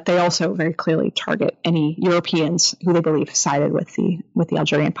 but they also very clearly target any Europeans who they believe sided with the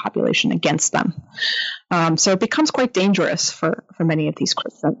Algerian population against them. So it becomes quite dangerous for many of these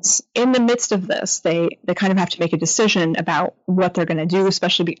Christians. In the midst of this, they kind of have to make a decision about what they're going to do,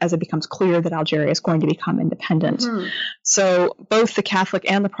 especially as it becomes clear that Algeria is going to become independent. So both the Catholic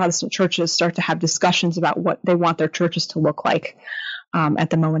and the Protestant churches start to have discussions about what they want their churches to look like at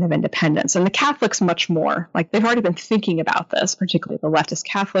the moment of independence. And the Catholics much more. Like, they've already been thinking about this, particularly the leftist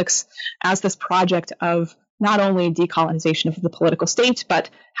Catholics, as this project of not only decolonization of the political state, but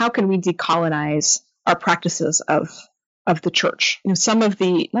how can we decolonize our practices of the church? You know, some of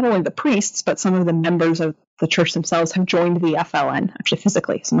not only the priests, but some of the members of the church themselves have joined the FLN, actually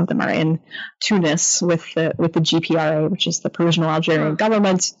physically. Some of them are in Tunis with the GPRA, which is the Provisional Algerian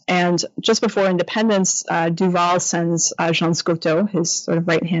Government. And just before independence, Duval sends Jean Scotto, his sort of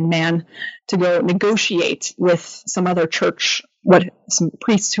right-hand man, to go negotiate with some other church, some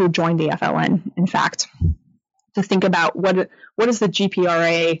priests who joined the FLN, in fact, to think about what is the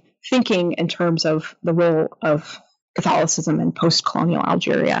GPRA thinking in terms of the role of Catholicism in post-colonial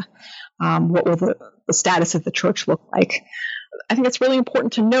Algeria. What will the status of the church look like? I think it's really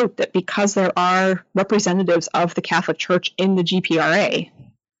important to note that because there are representatives of the Catholic Church in the GPRA,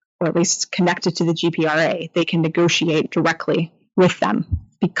 or at least connected to the GPRA, they can negotiate directly with them,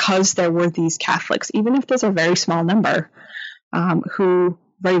 because there were these Catholics, even if there's a very small number, who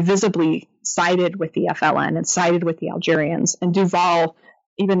very visibly sided with the FLN and sided with the Algerians. And Duval,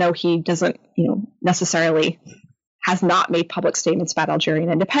 even though he doesn't, necessarily has not made public statements about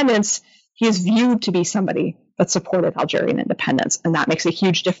Algerian independence, he is viewed to be somebody that supported Algerian independence. And that makes a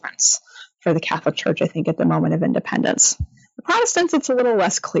huge difference for the Catholic Church, I think, at the moment of independence. The Protestants, it's a little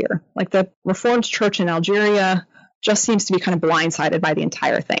less clear. Like, the Reformed Church in Algeria just seems to be kind of blindsided by the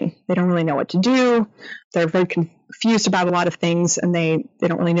entire thing. They don't really know what to do. They're very confused about a lot of things, and they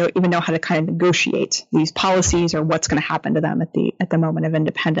don't really even know how to kind of negotiate these policies or what's going to happen to them at the moment of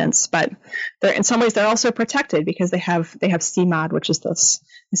independence. But in some ways, they're also protected because they have CIMAD, which is this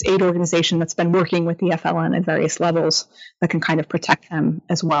aid organization that's been working with the FLN at various levels that can kind of protect them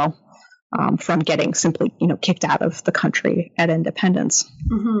as well. From getting simply, kicked out of the country at independence.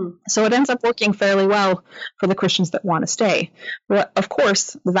 Mm-hmm. So it ends up working fairly well for the Christians that want to stay. But of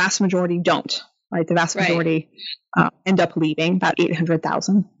course, the vast majority don't. Right? The vast majority end up leaving, about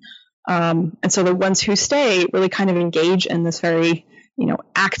 800,000. And so the ones who stay really kind of engage in this very,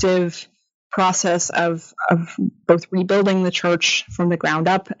 active process of both rebuilding the church from the ground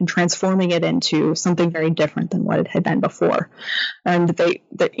up and transforming it into something very different than what it had been before. And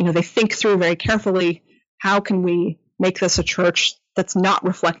they think through very carefully, how can we make this a church that's not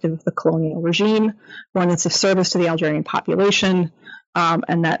reflective of the colonial regime, one that's of service to the Algerian population,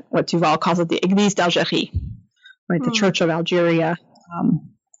 and that what Duval calls it the Église d'Algérie, right? The Church of Algeria.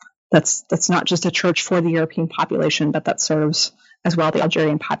 That's not just a church for the European population, but that serves as well the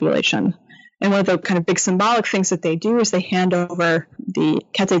Algerian population. And one of the kind of big symbolic things that they do is they hand over the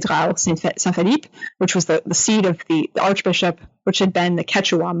Cathédrale Saint-Philippe, which was the seat of the archbishop, which had been the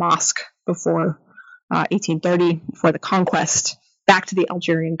Quechua mosque before 1830, before the conquest, back to the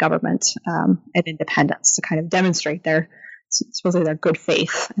Algerian government at independence to kind of demonstrate supposedly their good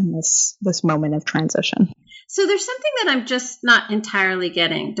faith in this moment of transition. So there's something that I'm just not entirely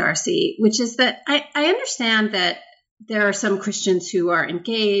getting, Darcy, which is that I understand that there are some Christians who are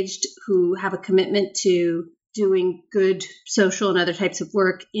engaged, who have a commitment to doing good social and other types of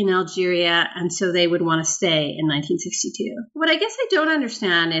work in Algeria, and so they would want to stay in 1962. What I guess I don't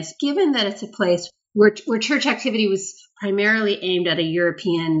understand is, given that it's a place where church activity was primarily aimed at a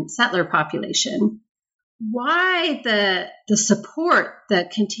European settler population, why the support, the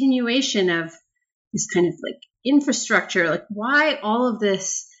continuation of this kind of like infrastructure, like why all of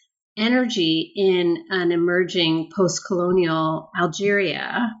this energy in an emerging post-colonial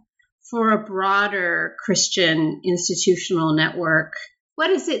Algeria for a broader Christian institutional network? What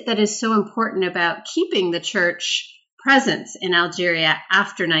is it that is so important about keeping the church presence in Algeria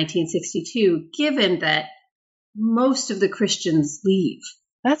after 1962, given that most of the Christians leave?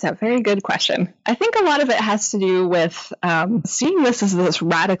 That's a very good question. I think a lot of it has to do with seeing this as this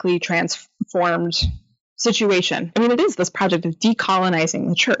radically transformed situation. I mean, it is this project of decolonizing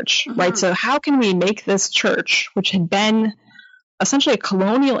the church, right? So how can we make this church, which had been essentially a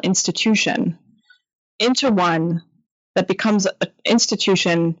colonial institution, into one that becomes an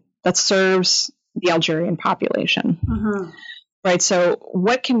institution that serves the Algerian population? Right. So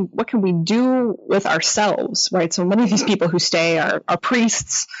what can we do with ourselves? Right. So many of these people who stay are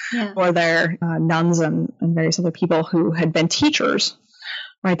priests, or they're nuns and various other people who had been teachers.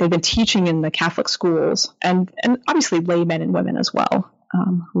 Right. They've been teaching in the Catholic schools, and obviously laymen and women as well,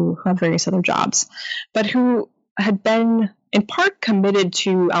 who have various other jobs, but who had been in part committed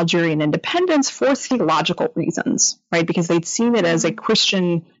to Algerian independence for theological reasons. Right. Because they'd seen it as a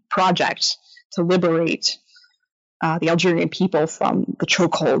Christian project to liberate the Algerian people from the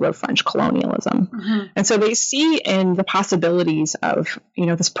chokehold of French colonialism. And so they see in the possibilities of,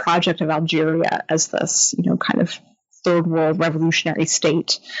 this project of Algeria as this, kind of third world revolutionary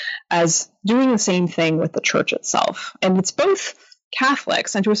state, as doing the same thing with the church itself. And it's both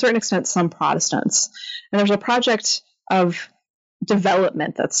Catholics and to a certain extent some Protestants. And there's a project of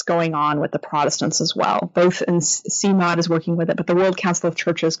development that's going on with the Protestants as well. Both in CMOD is working with it, but the World Council of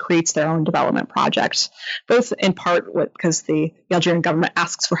Churches creates their own development project, both in part because the Algerian government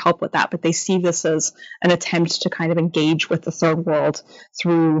asks for help with that, but they see this as an attempt to kind of engage with the third world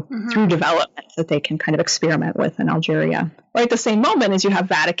through development that they can kind of experiment with in Algeria. Right at the same moment as you have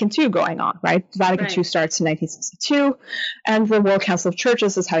Vatican II going on, right? Vatican II starts in 1962, and the World Council of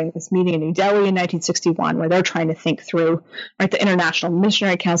Churches is having this meeting in New Delhi in 1961 where they're trying to think through, right? The International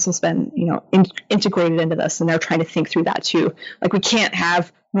Missionary Council's been, integrated into this, and they're trying to think through that too. Like, we can't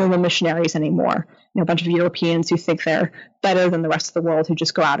have normal missionaries anymore. A bunch of Europeans who think they're better than the rest of the world who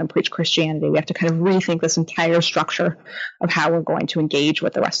just go out and preach Christianity. We have to kind of rethink this entire structure of how we're going to engage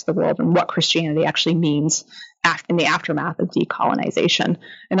with the rest of the world and what Christianity actually means in the aftermath of decolonization.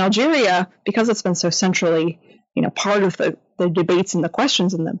 In Algeria, because it's been so centrally, part of the debates and the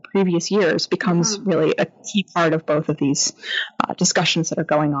questions in the previous years, becomes really a key part of both of these discussions that are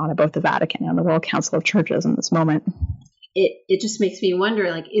going on at both the Vatican and the World Council of Churches in this moment. It just makes me wonder,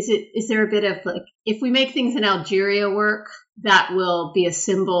 is there a bit of if we make things in Algeria work, that will be a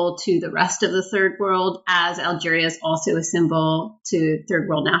symbol to the rest of the third world, as Algeria is also a symbol to third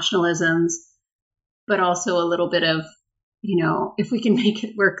world nationalisms, but also a little bit of, if we can make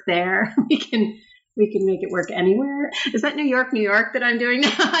it work there, we can make it work anywhere. Is that New York that I'm doing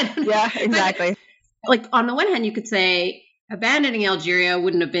now? I don't know. Yeah, exactly. But, on the one hand, you could say abandoning Algeria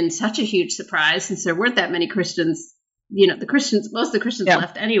wouldn't have been such a huge surprise, since there weren't that many Christians. Most of the Christians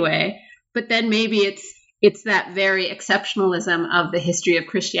left anyway. But then maybe it's that very exceptionalism of the history of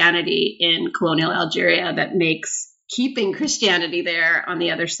Christianity in colonial Algeria that makes keeping Christianity there on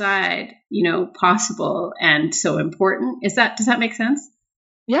the other side, possible and so important. Does that make sense?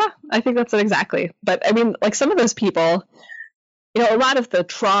 Yeah, I think that's it exactly. But I mean, some of those people, a lot of the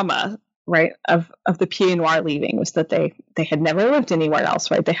trauma, right, of the Pieds Noirs leaving was that they had never lived anywhere else,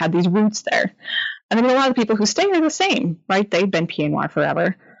 right? They had these roots there. And I mean, a lot of the people who stay are the same, right? They've been Pieds Noirs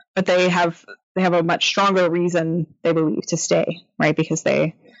forever, but they have a much stronger reason, they believe, to stay, right? Because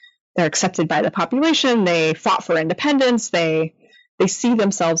they're accepted by the population. They fought for independence. They see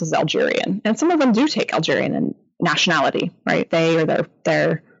themselves as Algerian, and some of them do take Algerian nationality, right? They or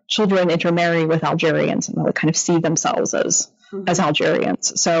their children intermarry with Algerians, and they'll kind of see themselves as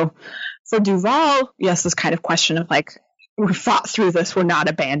Algerians. So for Duval, yes, this kind of question of we fought through this, we're not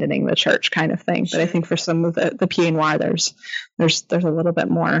abandoning the church kind of thing. But I think for some of the Pieds Noirs, there's a little bit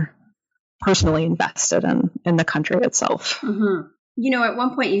more personally invested in the country itself. At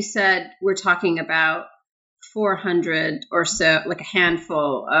one point you said we're talking about 400 or so, a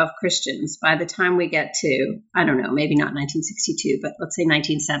handful of Christians by the time we get to, I don't know, maybe not 1962, but let's say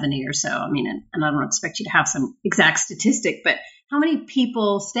 1970 or so. I mean, and I don't expect you to have some exact statistic, but how many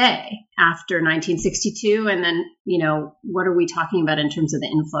people stay after 1962? And then, what are we talking about in terms of the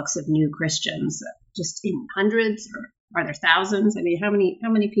influx of new Christians? Just in hundreds, or are there thousands? I mean, how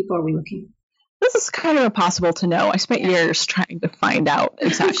many people are we looking at? This is kind of impossible to know. I spent years trying to find out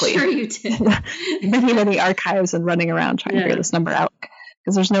exactly. I'm sure you did. many archives and running around trying to figure this number out,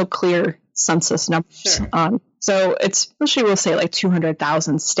 because there's no clear census numbers. So it's usually, we'll say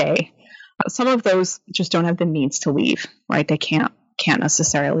 200,000 stay. Some of those just don't have the means to leave, right? They can't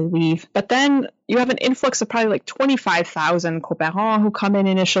necessarily leave. But then you have an influx of probably 25,000 coopérants who come in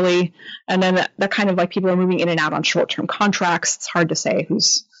initially, and then that kind of people are moving in and out on short-term contracts. It's hard to say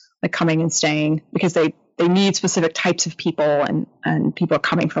who's coming and staying, because they they need specific types of people, and people are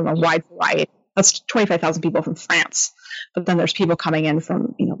coming from a wide variety. That's 25,000 people from France, but then there's people coming in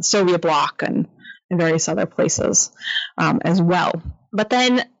from the Soviet bloc and various other places as well. But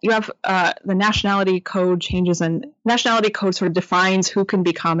then you have the nationality code changes, and nationality code sort of defines who can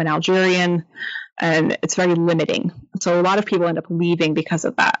become an Algerian, and it's very limiting. So a lot of people end up leaving because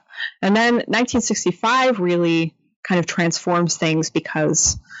of that. And then 1965 really kind of transforms things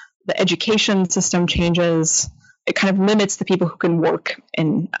because the education system changes. It kind of limits the people who can work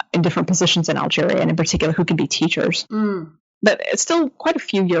in different positions in Algeria, and in particular who can be teachers. But it's still quite a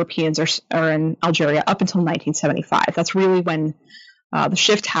few Europeans are in Algeria up until 1975. That's really when the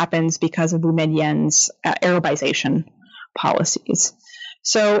shift happens because of Boumedienne's Arabization policies.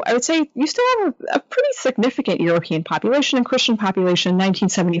 So I would say you still have a pretty significant European population and Christian population. In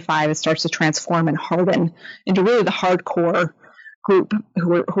 1975, it starts to transform and harden into really the hardcore group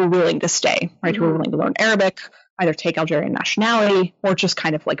who are willing to stay, right? Who are willing to learn Arabic, either take Algerian nationality, or just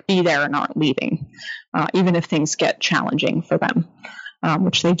kind of like be there and aren't leaving, even if things get challenging for them,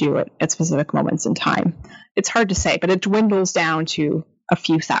 which they do at specific moments in time. It's hard to say, but it dwindles down to a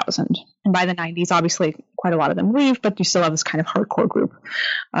few thousand. And by the 90s, obviously, quite a lot of them leave, but you still have this kind of hardcore group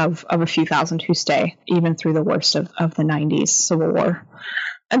of a few thousand who stay, even through the worst of the 90s civil war.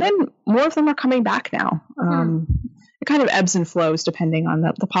 And then more of them are coming back now. It kind of ebbs and flows depending on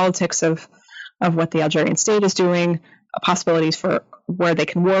the politics of what the Algerian state is doing, possibilities for where they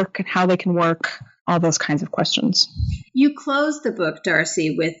can work and how they can work, all those kinds of questions. You close the book,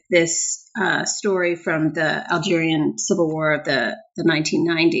 Darcy, with this story from the Algerian Civil War of the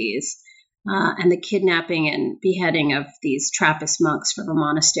 1990s and the kidnapping and beheading of these Trappist monks from a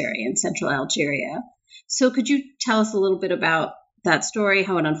monastery in central Algeria. So could you tell us a little bit about that story,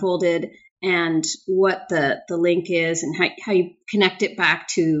 how it unfolded, and what the link is, and how you connect it back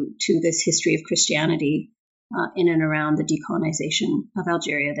to this history of Christianity in and around the decolonization of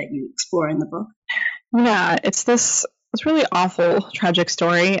Algeria that you explore in the book? Yeah, it's this really awful, tragic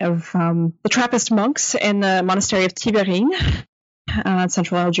story of the Trappist monks in the monastery of Tiberine,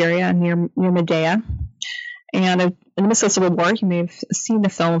 central Algeria, near Médéa. And in the midst of the Civil War, you may have seen the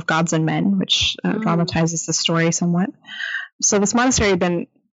film of Gods and Men, which dramatizes the story somewhat. So this monastery had been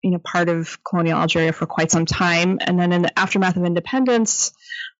part of colonial Algeria for quite some time. And then in the aftermath of independence,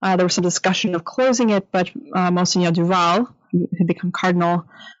 there was some discussion of closing it, but Monsignor Duval, who had become cardinal,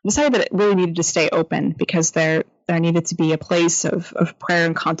 decided that it really needed to stay open because there needed to be a place of prayer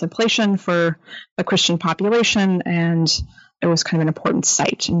and contemplation for the Christian population, and it was kind of an important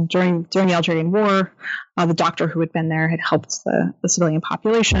site. And during the Algerian War, the doctor who had been there had helped the civilian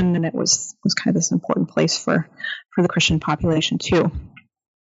population, and it was kind of this important place for the Christian population too.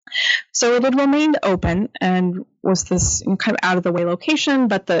 So it had remained open and was this kind of out of the way location,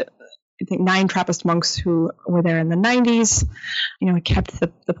 but I think 9 Trappist monks who were there in the 90s, had kept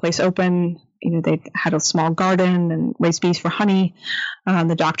the place open. They had a small garden and raised bees for honey.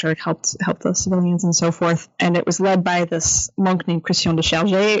 The doctor had helped the civilians and so forth. And it was led by this monk named Christian de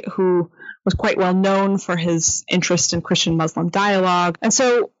Chergé, who was quite well known for his interest in Christian-Muslim dialogue. And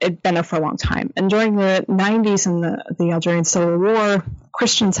so it'd been there for a long time. And during the 90s and the Algerian Civil War,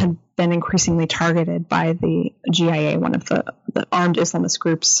 Christians had been increasingly targeted by the GIA, one of the armed Islamist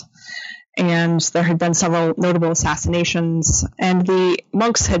groups. And there had been several notable assassinations. And the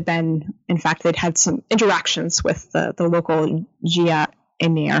monks had been, in fact, they'd had some interactions with the local Jia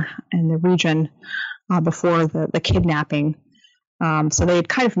emir in the region before the kidnapping. So they had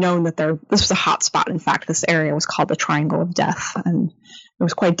kind of known that this was a hot spot. In fact, this area was called the Triangle of Death, and it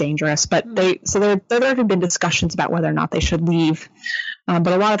was quite dangerous. But there had been discussions about whether or not they should leave. But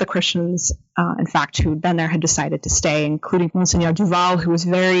a lot of the Christians, in fact, who'd been there had decided to stay, including Monsignor Duval, who was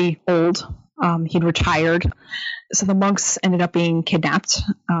very old. He'd retired. So the monks ended up being kidnapped,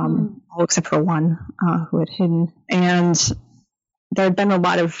 all except for one who had hidden. And there had been a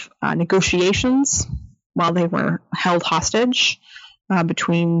lot of negotiations while they were held hostage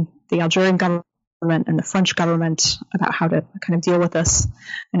between the Algerian government and the French government about how to kind of deal with this.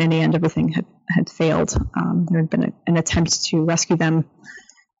 And in the end, everything had failed. There had been an attempt to rescue them,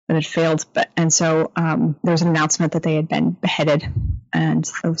 but it failed. And so there was an announcement that they had been beheaded, and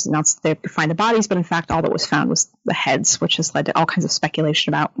it was announced that they could find the bodies, but in fact, all that was found was the heads, which has led to all kinds of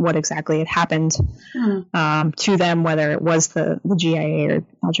speculation about what exactly had happened to them, whether it was the GIA or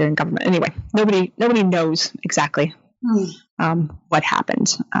Algerian government. Anyway, nobody knows exactly what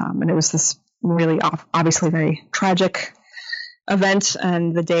happened. And it was this really obviously very tragic event,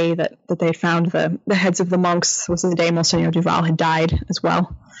 and the day that they found the heads of the monks was the day Monsignor Duval had died as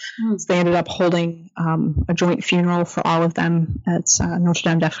well. So they ended up holding a joint funeral for all of them at Notre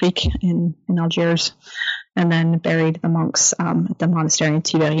Dame d'Afrique in Algiers, and then buried the monks at the monastery in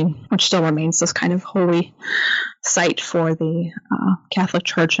Tiberie, which still remains this kind of holy site for the Catholic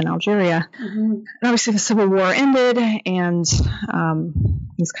Church in Algeria. And obviously the Civil War ended, and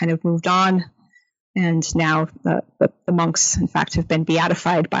things kind of moved on. And now the monks, in fact, have been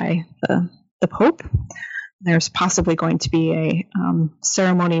beatified by the Pope. There's possibly going to be a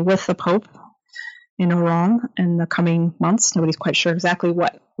ceremony with the Pope in Oran in the coming months. Nobody's quite sure exactly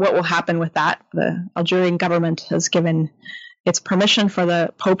what will happen with that. The Algerian government has given its permission for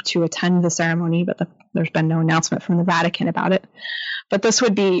the Pope to attend the ceremony, but there's been no announcement from the Vatican about it. But this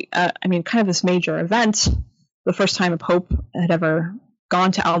would be, kind of this major event, the first time a Pope had ever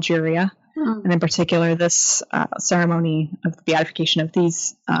gone to Algeria. And in particular, this ceremony of the beatification of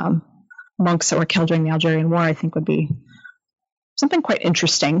these monks that were killed during the Algerian War, I think would be something quite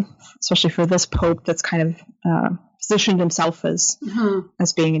interesting, especially for this Pope that's kind of positioned himself as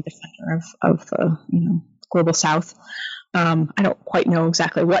being a defender of the global South. I don't quite know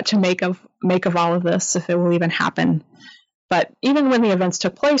exactly what to make of all of this, if it will even happen. But even when the events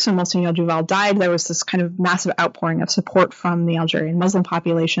took place, when Monsignor Duval died, there was this kind of massive outpouring of support from the Algerian Muslim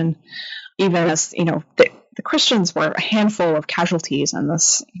population, even as, the Christians were a handful of casualties in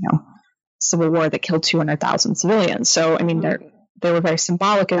this, civil war that killed 200,000 civilians. So, they were very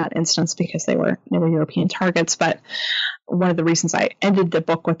symbolic in that instance because they were European targets. But one of the reasons I ended the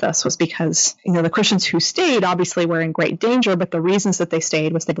book with this was because, the Christians who stayed obviously were in great danger, but the reasons that they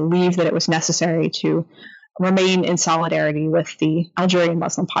stayed was they believed that it was necessary to remain in solidarity with the Algerian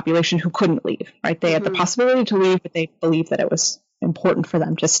Muslim population who couldn't leave, right? They had the possibility to leave, but they believed that it was important for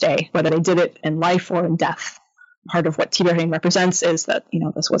them to stay, whether they did it in life or in death. Part of what Tiberien represents is that,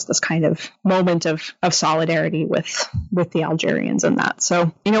 this was this kind of moment of solidarity with the Algerians in that.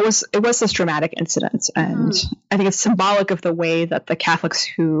 So, it was this dramatic incident. And I think it's symbolic of the way that the Catholics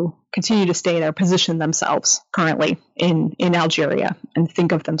who continue to stay there position themselves currently in Algeria and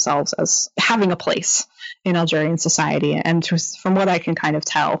think of themselves as having a place in Algerian society. And from what I can kind of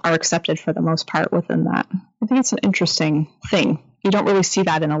tell, are accepted for the most part within that. I think it's an interesting thing. You don't really see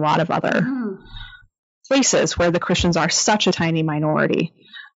that in a lot of other places where the Christians are such a tiny minority,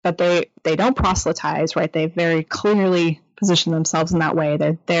 but they don't proselytize, right? They very clearly position themselves in that way.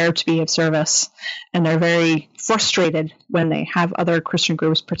 They're there to be of service, and they're very frustrated when they have other Christian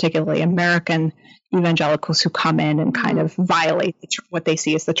groups, particularly American evangelicals, who come in and kind of violate what they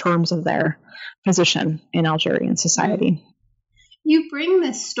see as the terms of their position in Algerian society. You bring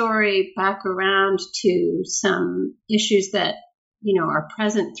this story back around to some issues that, are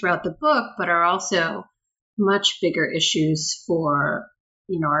present throughout the book, but are also much bigger issues for,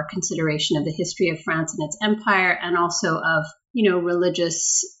 our consideration of the history of France and its empire, and also of,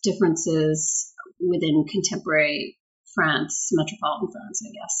 religious differences within contemporary France, metropolitan France,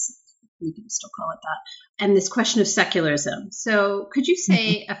 I guess we can still call it that, and this question of secularism. So could you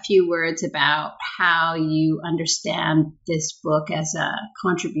say a few words about how you understand this book as a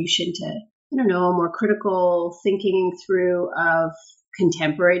contribution to, a more critical thinking through of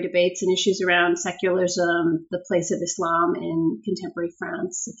contemporary debates and issues around secularism, the place of Islam in contemporary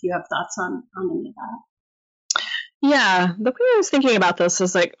France, if you have thoughts on any of that? Yeah, the way I was thinking about this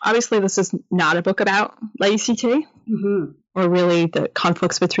is obviously this is not a book about laïcité, or really the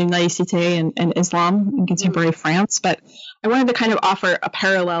conflicts between laïcité and Islam in contemporary France, but I wanted to kind of offer a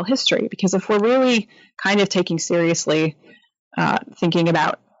parallel history, because if we're really kind of taking seriously thinking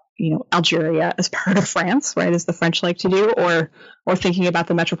about Algeria as part of France, right, as the French like to do, or thinking about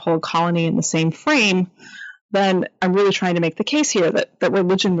the metropolitan colony in the same frame, then I'm really trying to make the case here that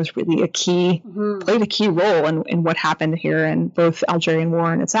religion was really played a key role in what happened here in both Algerian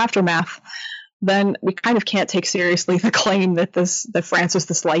War and its aftermath. Then we kind of can't take seriously the claim that France was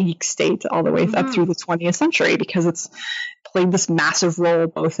this laïque state all the way up through the 20th century, because it's played this massive role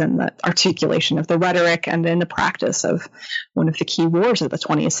both in the articulation of the rhetoric and in the practice of one of the key wars of the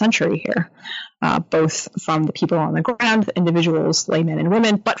 20th century here, both from the people on the ground, the individuals, laymen and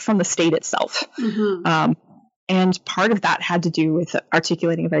women, but from the state itself. And part of that had to do with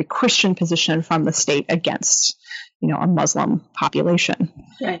articulating a very Christian position from the state against a Muslim population.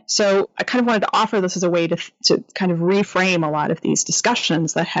 Right. So I kind of wanted to offer this as a way to kind of reframe a lot of these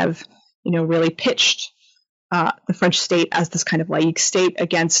discussions that have, really pitched the French state as this kind of laïque state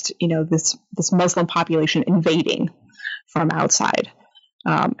against, this Muslim population invading from outside,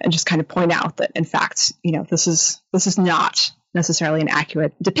 and just kind of point out that, in fact, this is not necessarily an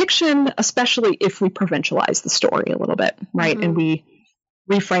accurate depiction, especially if we provincialize the story a little bit, right? And we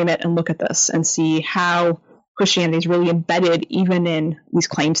reframe it and look at this and see how Christianity is really embedded even in these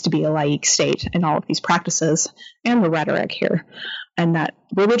claims to be a laïc state and all of these practices and the rhetoric here. And that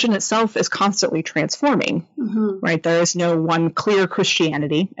religion itself is constantly transforming, right? There is no one clear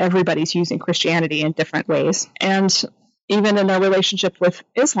Christianity. Everybody's using Christianity in different ways. And even in their relationship with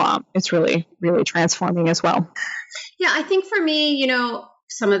Islam, it's really, really transforming as well. Yeah, I think for me,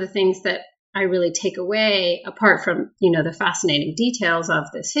 some of the things that I really take away, apart from, the fascinating details of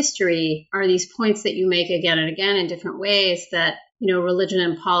this history, are these points that you make again and again in different ways that, religion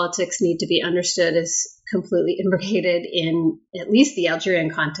and politics need to be understood as completely imbricated in at least the Algerian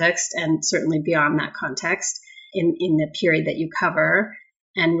context and certainly beyond that context in the period that you cover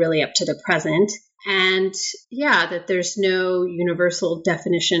and really up to the present. And that there's no universal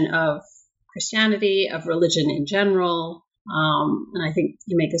definition of Christianity, of religion in general. And I think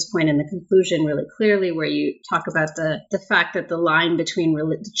you make this point in the conclusion really clearly, where you talk about the fact that the line between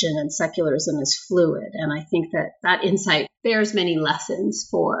religion and secularism is fluid. And I think that insight bears many lessons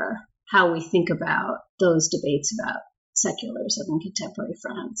for how we think about those debates about secularism in contemporary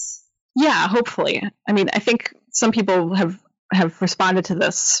France. Yeah, hopefully. I mean, I think some people have responded to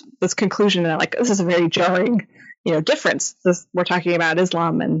this conclusion and like, this is a very jarring, difference. We're talking about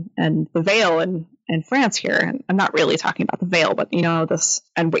Islam and the veil in France here. And I'm not really talking about the veil, but this,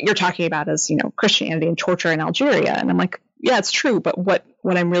 and what you're talking about is, Christianity and torture in Algeria. And I'm like, yeah, it's true. But what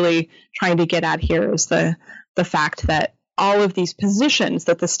I'm really trying to get at here is the fact that all of these positions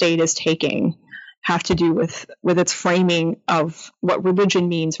that the state is taking have to do with its framing of what religion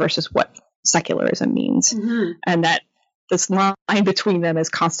means versus what secularism means. And that this line between them is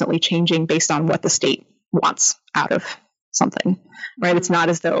constantly changing based on what the state wants out of something, right? It's not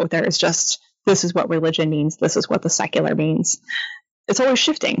as though there is just, this is what religion means, this is what the secular means. It's always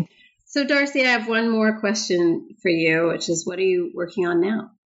shifting. So Darcy, I have one more question for you, which is, what are you working on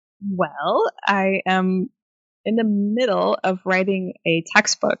now? Well, I am in the middle of writing a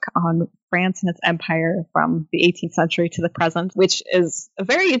textbook on France and its empire from the 18th century to the present, which is a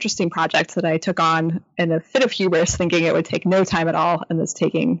very interesting project that I took on in a fit of hubris, thinking it would take no time at all, and it's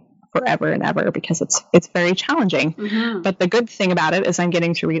taking forever and ever because it's very challenging. But the good thing about it is I'm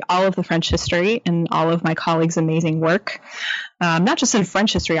getting to read all of the French history and all of my colleagues' amazing work, not just in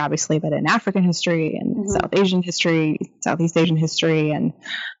French history, obviously, but in African history and South Asian history, Southeast Asian history, and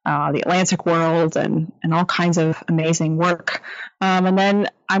the Atlantic world, and all kinds of amazing work. And then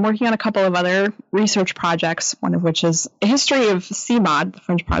I'm working on a couple of other research projects, one of which is a history of CIMAD, the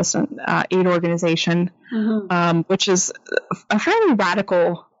French Protestant Aid Organization, which is a fairly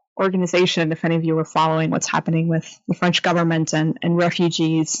radical organization. If any of you are following what's happening with the French government and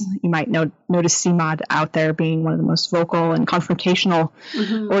refugees, you might notice CIMAD out there being one of the most vocal and confrontational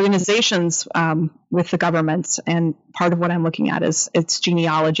organizations with the government. And part of what I'm looking at is its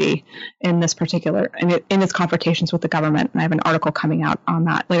genealogy in this particular, in its confrontations with the government. And I have an article coming out on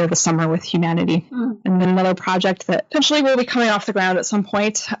that later this summer with Humanity. And then another project that potentially will be coming off the ground at some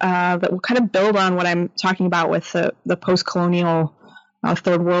point that will kind of build on what I'm talking about with the post-colonial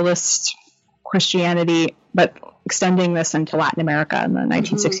third worldist Christianity, but extending this into Latin America in the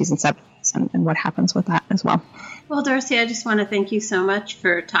 1960s and 70s and what happens with that as well. Well, Darcy, I just want to thank you so much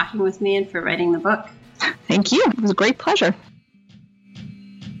for talking with me and for writing the book. Thank you. It was a great pleasure.